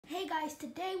guys,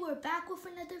 today we're back with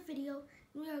another video.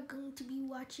 We are going to be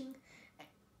watching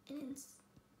an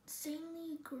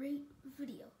insanely great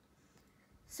video.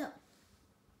 So,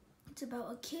 it's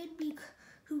about a kid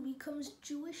who becomes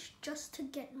Jewish just to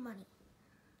get money.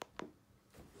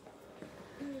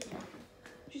 Did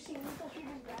you see Nico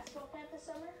Huber's basketball camp this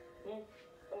summer?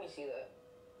 Let me see that.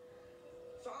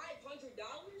 $500?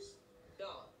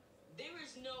 Dog, there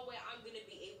is no way I'm gonna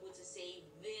be able to save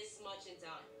this much in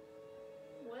time.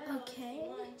 Well, Okay. if you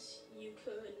want, you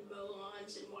could mow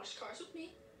lawns and wash cars with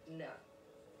me. No.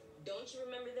 Don't you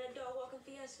remember that dog walking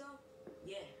fiasco?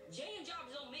 Yeah, Jay and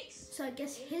Jobs don't mix. So I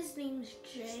guess his name's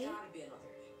Jay. There's gotta be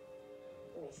another.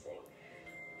 Let me think.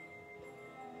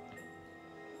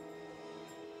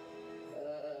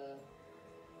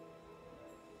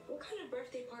 What kind of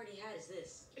birthday party hat is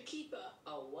this? A kippah.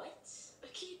 A what? A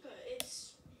kippah.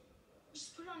 It's...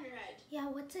 just put it on your head. Yeah,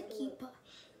 what's a kippah?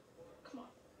 Come on.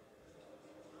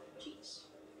 Jeez.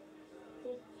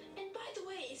 And by the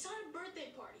way, it's not a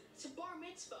birthday party. It's a bar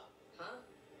mitzvah. Huh?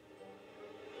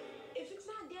 If it's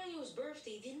not Daniel's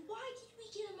birthday, then why did we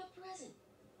get him a present?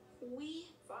 We...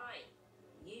 Fine.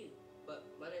 You. But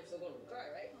my name's still going to the car,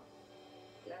 right?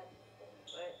 No.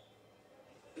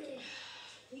 Right.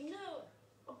 You know,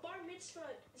 a bar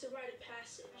mitzvah is a rite of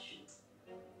passage.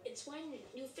 It's when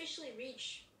you officially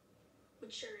reach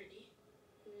maturity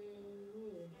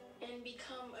and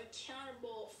become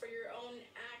accountable for your own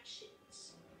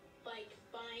actions, like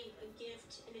buying a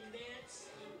gift in advance.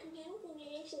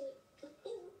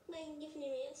 Buying a gift in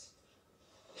advance.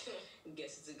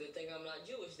 Guess it's a good thing I'm not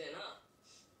Jewish then, huh?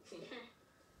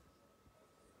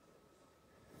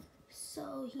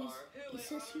 So he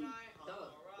says he...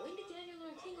 Dog, when did Daniel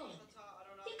learn Klingon?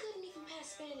 He couldn't even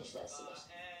pass Spanish lessons.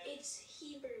 It's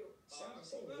Hebrew. Sounds the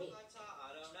same to me. Not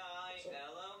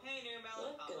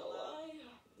gonna lie,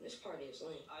 this party is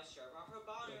lame.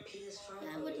 Peter's fine.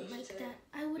 I wouldn't like that.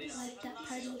 I wouldn't like that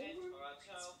party.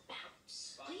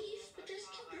 Bounce. Leave, but there's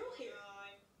a cute girl here.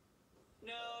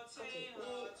 Okay,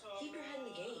 well, keep your head in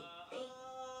the game. Hey,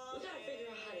 we gotta figure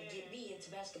out how to get B into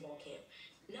basketball camp,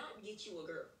 not get you a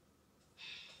girl.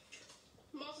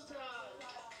 Mazel tov.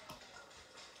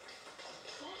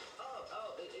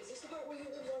 Oh, is this the part where you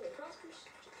live on the Crossers?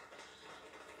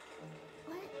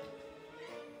 What?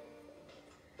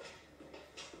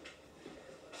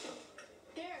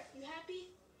 There, you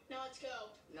happy? Now let's go.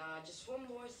 Nah, just one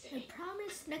more I thing.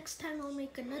 promise next time I'll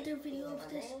make another video of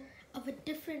this, of a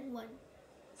different one.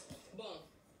 Boom.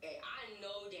 Hey, I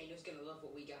know Daniel's gonna love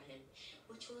what we got him.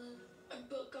 Which was A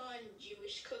book on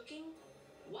Jewish cooking.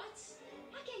 what?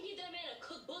 I can't give that man a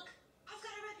cookbook. I've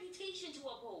got a reputation to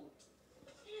uphold.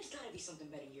 There's gotta be something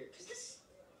better here, cause this.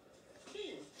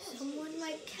 Someone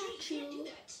might catch Can't do you.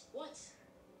 that. What?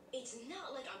 It's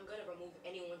not like I'm gonna remove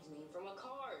anyone's name from a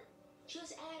card.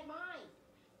 Just add mine.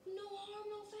 No harm,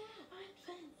 no foul.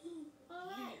 All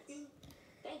right.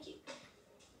 Thank you.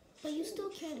 But you still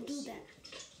can't do that.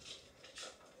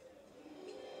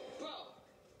 Bro,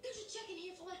 there's a check in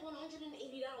here for like $180.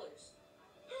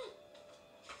 Huh.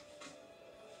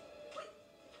 Wait.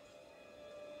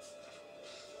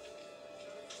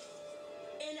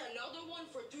 And another one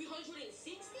for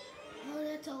 $360? Oh,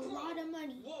 that's a lot of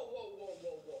money. Whoa.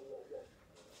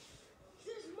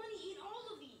 There's money in all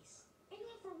of these. And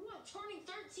not for what? Turning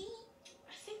 13?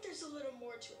 I think there's a little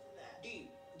more to it than that. Dude,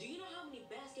 do you know how many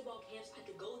basketball camps I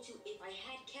could go to if I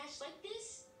had cash like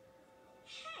this?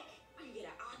 Heck, I could get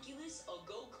an Oculus, a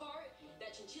go-kart,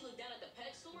 that chinchilla down at the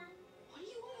pet store. What do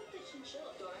you want with the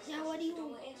chinchilla? Yeah, what do you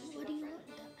Don't want? answer to What my do you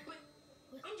friend. want?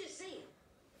 But I'm just saying,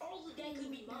 all of that could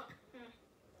be mine.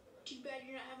 Too bad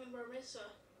you're not having bar mitzvah.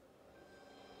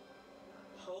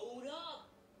 Hold up.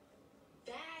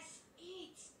 That's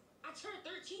it. I turned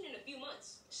 13 in a few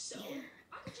months. So, Yeah.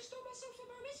 I could just throw myself a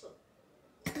bar mitzvah.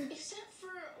 Except for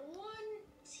one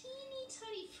teeny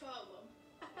tiny problem.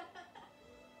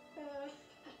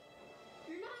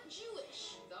 You're not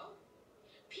Jewish. Though,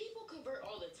 people convert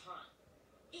all the time.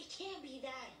 It can't be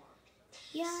that hard.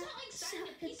 Yeah, It's not like signing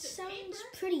a it piece of sounds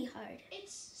paper. pretty hard.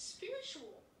 It's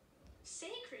spiritual.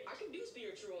 Sacred. I can do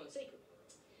spiritual and sacred.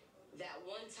 That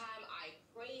one time I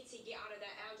prayed to get out of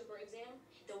that algebra exam,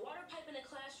 the water pipe in the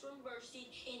classroom bursted,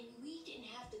 and we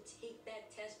didn't have to take that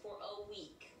test for a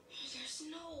week. There's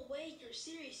no way you're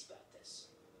serious about this.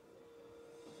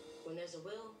 When there's a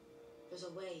will, there's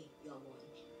a way, young one.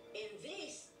 And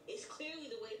this is clearly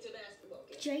the way to basketball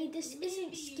game. Jay, this Maybe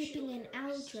isn't you skipping should an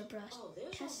rest. algebra Oh,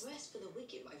 there's test. no rest for the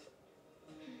wicked, my friend.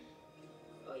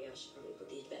 Oh yeah, I should probably put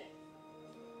these back.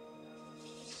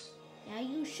 Yeah,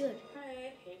 you should.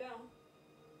 Alright, here you go.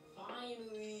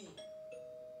 Finally.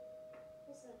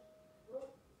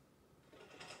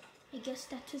 I guess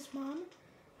that's his mom,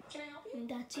 Can I help you? and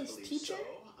that's I his believe teacher.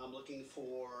 so. I'm looking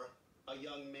for a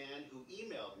young man who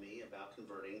emailed me about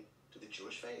converting to the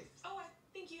Jewish faith. Oh, I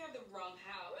think you have the wrong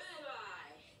house.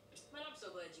 Rabbi! Man, I'm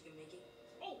so glad you can make it.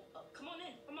 Oh, come on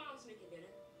in. My mom's making dinner.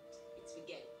 It's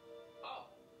spaghetti. Oh,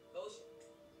 kosher.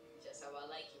 Just how I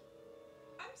like it.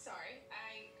 I'm sorry.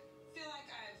 I feel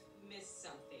like I've missed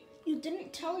something. You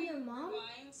didn't tell your mom?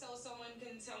 Rewind so someone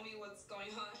can tell me what's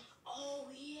going on. Oh,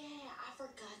 yeah. I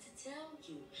forgot to tell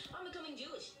you. I'm becoming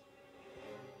Jewish.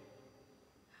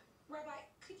 Rabbi,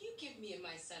 could you give me and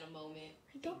my son a moment?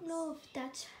 I don't know if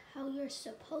that's how you're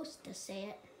supposed to say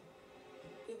it.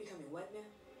 You're becoming what now?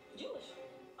 Jewish.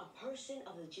 A person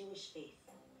of the Jewish faith.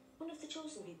 One of the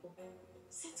chosen people.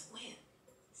 Since when?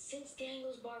 Since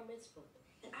Daniel's bar mitzvah.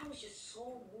 And I was just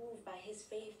so moved by his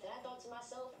faith that I thought to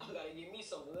myself, I gotta give me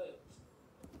some of that.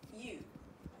 You,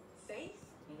 Faith?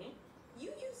 Mm-hmm.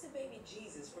 You used the baby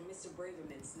Jesus from Mr.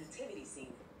 Braverman's nativity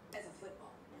scene as a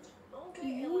football. Okay,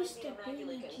 You and like used the the baby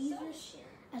Immaculate Jesus Conception.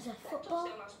 as a That football?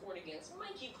 touchdown I scored against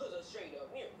Mikey was a straight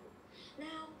up miracle.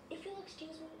 Now, if you'll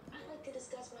excuse me, I'd like to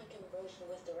discuss my conversion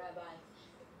with the rabbi.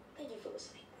 Thank you for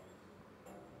listening.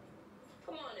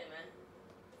 Come on in, man.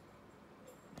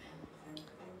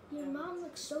 Your mom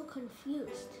looks so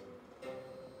confused.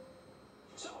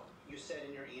 So, you said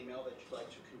in your email that you'd like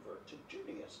to convert to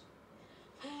Judaism.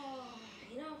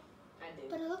 You know, I do.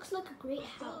 But it looks like a great I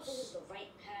feel like this is house. the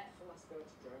right path for my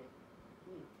spiritual journey.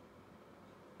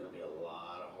 It'll be a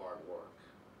lot of hard work.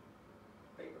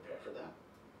 Are you prepared for that?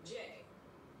 Jay,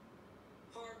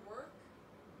 hard work?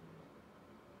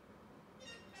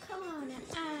 Come on,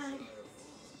 add.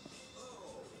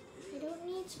 I don't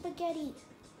need spaghetti.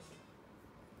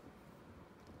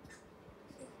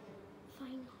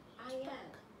 Fine. I am.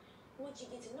 Once you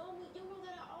get to know me, you'll know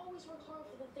that I always work hard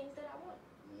for the things that I want.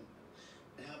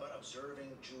 And how about observing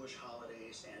Jewish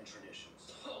holidays and traditions?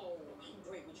 Oh, I'm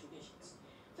great with traditions.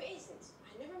 For instance,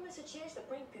 I never miss a chance to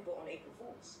prank people on April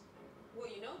Fools. Well,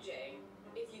 you know, Jay,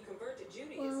 if you convert to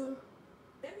Judaism, Well,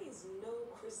 that means no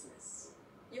Christmas.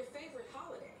 Your favorite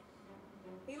holiday.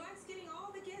 He likes getting all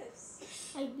the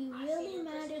gifts. I'd be really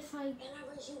mad if I And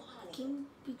I raise you honey.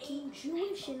 became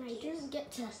Jewish and I didn't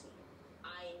get to Trust me,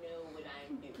 I know what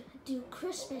I'm doing. do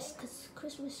Christmas, because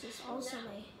Christmas is also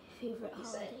my favorite You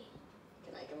say? holiday.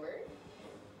 Can I convert?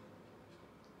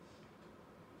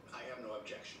 I have no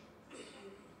objection.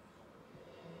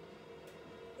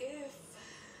 If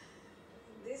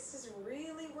this is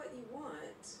really what you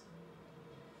want,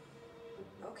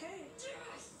 okay.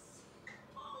 Yes!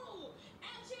 Oh,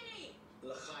 actually!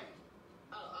 L'chaim.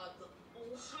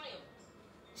 L'chaim.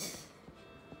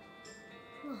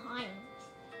 L'chaim.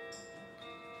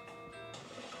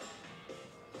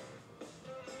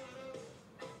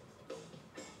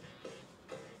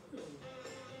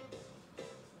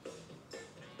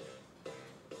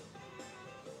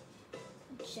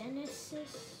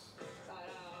 Genesis.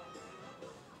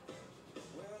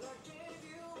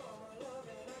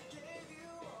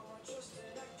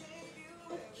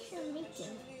 What you're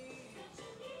making?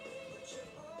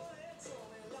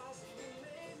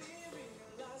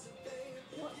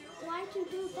 Why'd you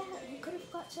do that? You could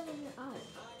have got some in your eye.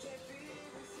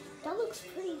 That looks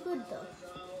pretty good though.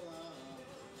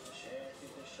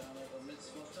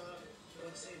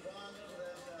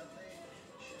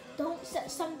 Don't set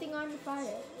something on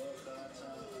fire.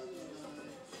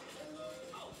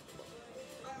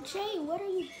 Jay, what are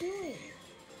you doing?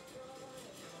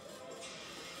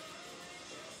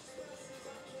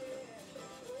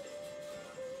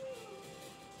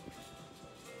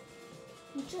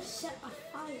 You just set a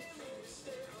fire.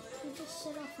 You just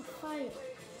set off a fire.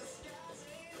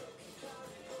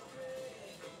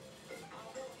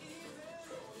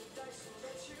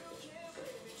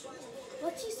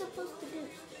 What's he supposed to do?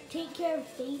 Take care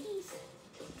of babies?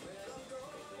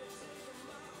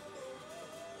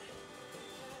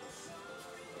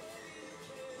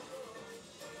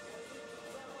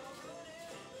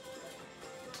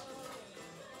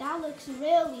 That looks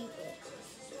really good.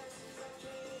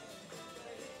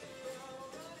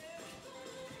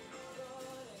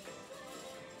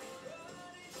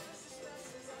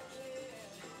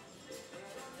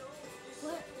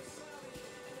 What?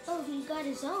 Oh, he got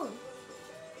his own.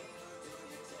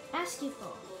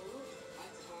 Basketball.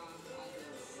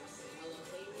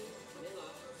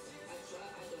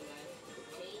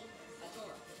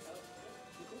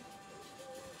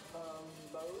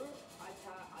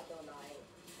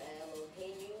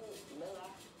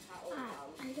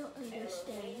 I don't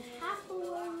understand. Half a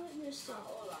word yourself.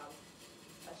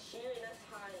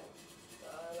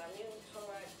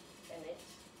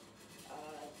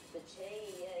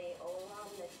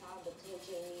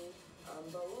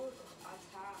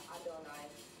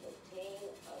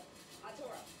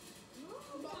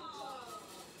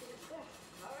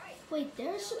 Wait,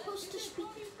 they're supposed to speak.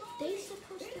 They're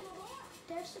supposed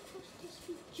to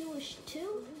speak Jewish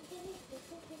too?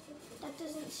 That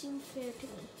doesn't seem fair to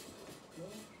me.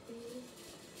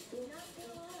 Not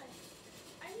gonna lie.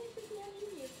 I didn't think we had you.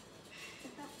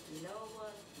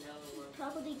 Noah.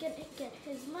 Probably gonna get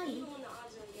his money. Even when the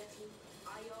odds are against me,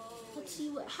 I always... Let's see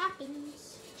what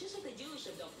happens. Just like the Jewish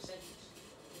have done for centuries.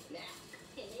 Now,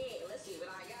 hey, let's see what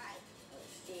I got.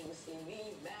 Let's see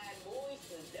these bad boys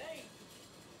today.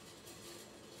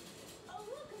 Oh,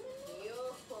 look, I'm in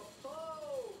Yo,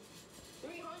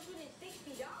 $360?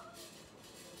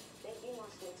 Thank you, my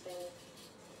sweet family.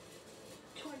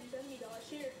 $270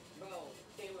 here. Bro,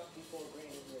 they roughly $4,000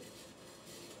 is it?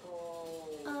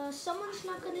 Someone's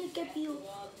not gonna give you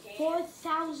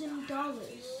 $4,000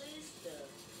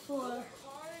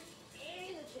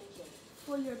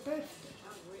 for your birthday.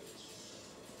 I'm rich.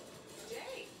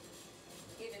 Jay,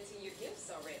 give it to your gifts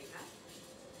already, huh?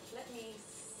 Let me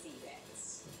see that.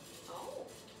 Oh,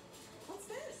 what's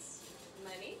this?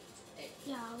 Money?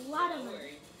 Yeah, a lot of Don't money.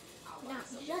 worry. I'll buy Not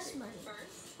something just for you. money.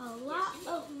 First, A lot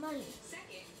of money.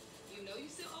 second, you know you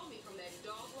still owe me from that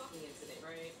dog walking incident,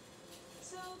 right?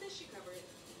 So this should cover it.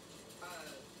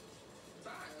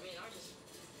 Fine. I mean, I'll just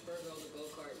burgo the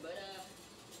go-kart, but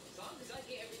as long as I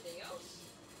get everything else,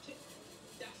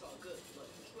 that's all good. Look,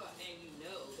 well, and you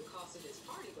know the cost of this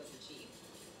party wasn't cheap.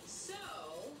 So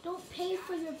Don't pay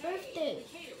for your birthday. the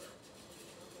caterer.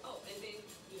 Oh, and then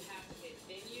you have to pay the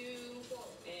venue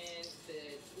and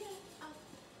the I'll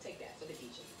take that for the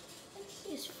DJ.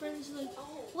 His friends like,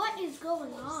 Oh, what is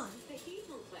going on? the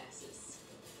Hebrew classes.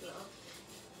 No.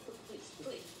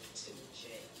 Please, to me,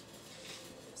 Jay.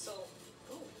 So,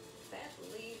 that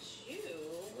leaves you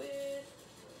with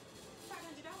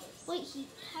 $500. Wait, he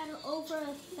had over $1,000.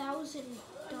 At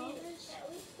least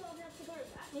still have to go to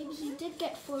basketball. Maybe he did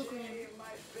get $4,000. Hey,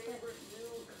 my favorite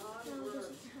new Now he convert.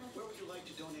 doesn't have Where it. would you like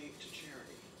to donate to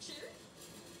charity? Sure.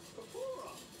 For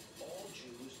Purim. All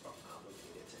Jews are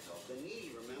obligated to help the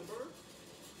needy, remember?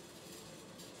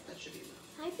 That should be enough.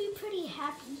 I'd be pretty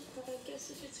happy I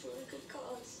guess if it's for a good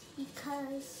cause.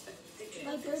 because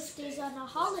my birthday's on a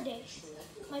holiday.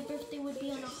 My birthday would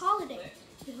be on a holiday.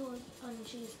 It was on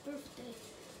Jay's birthday.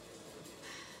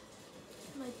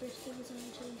 My birthday was on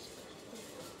Jay's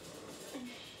birthday.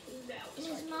 And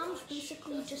his mom's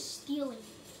basically just stealing.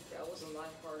 That was a lot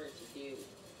harder to do.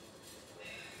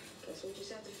 Guess we'll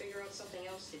just have to figure out something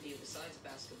else to do besides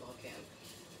basketball camp.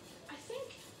 I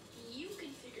think you can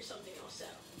figure something else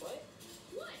out. What?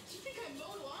 What? You think I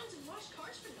mowed lawns and washed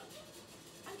cars for nothing?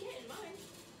 I'm getting mine.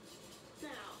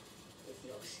 Now, if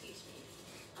you'll excuse me,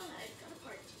 I've got a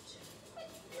party to do.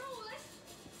 No, that's...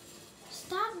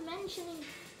 Stop mentioning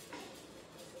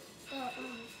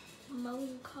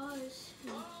mowing cars.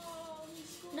 Oh,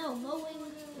 he's going No, mowing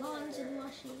lawns and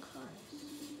washing cars.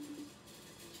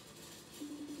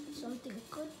 Something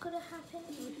good could have happened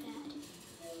or bad.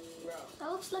 Bro. That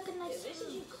looks like a nice If this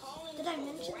is you house. calling Did I to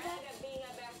mention brag that? at being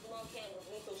at basketball camp with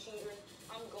lethal shooter,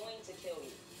 I'm going to kill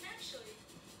you. Actually,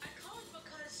 I called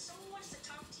because someone wants to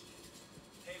talk to you.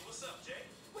 Hey, what's up, Jay?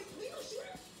 Wait, Lethal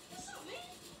Shooter? What's up, man?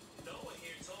 Noah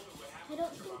here told me what I happened.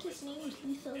 don't to think our his best name's buddy,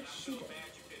 Lethal and I feel Shooter. bad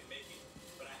you couldn't make it,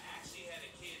 but I actually had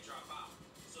a kid drop out.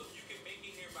 So if you can make me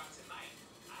here by tonight,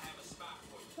 I have a spot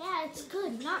for you. Yeah, it's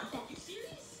good, not bad. You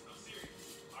serious? I'm serious.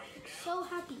 Are you down? So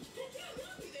happy. Yeah,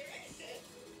 I'll be there.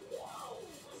 Whoa,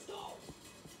 let's go.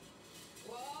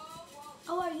 Whoa.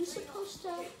 Oh, are you supposed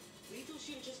to Lethal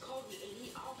shooter just called me and he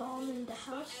offered bomb me in the a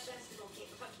spot house? at basketball camp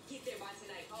if I could get there by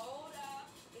tonight. Hold up.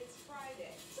 It's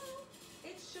Friday. So,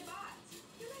 it's Shabbat.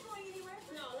 You're not going anywhere?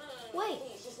 No. Wait,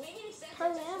 Please, just make an exception her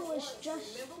just lamb for was once. just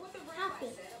Remember what the rabbi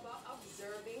happened. said about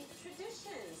observing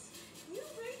traditions. You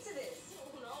agree to this.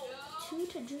 No. Two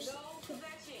to just No to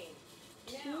kvetching.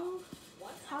 two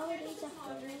Once I holidays handle this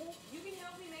after laundry, another. you can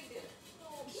help me make dinner.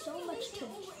 So much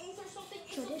traditions. It's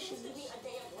supposed to be a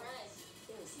day of rest.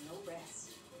 There is no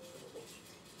rest for the wicked.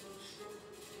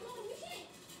 No, you can't.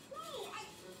 No,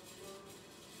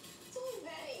 Too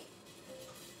vague.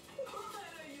 What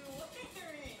are you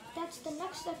wearing? That's the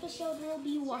next episode we'll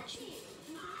be watching.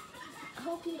 I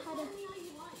hope you had a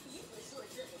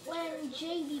when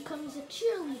Jay becomes a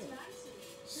cheerleader.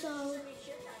 So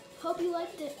hope you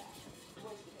liked it.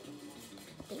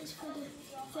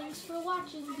 Thanks for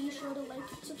watching. Be sure to like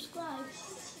and subscribe.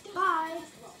 Bye.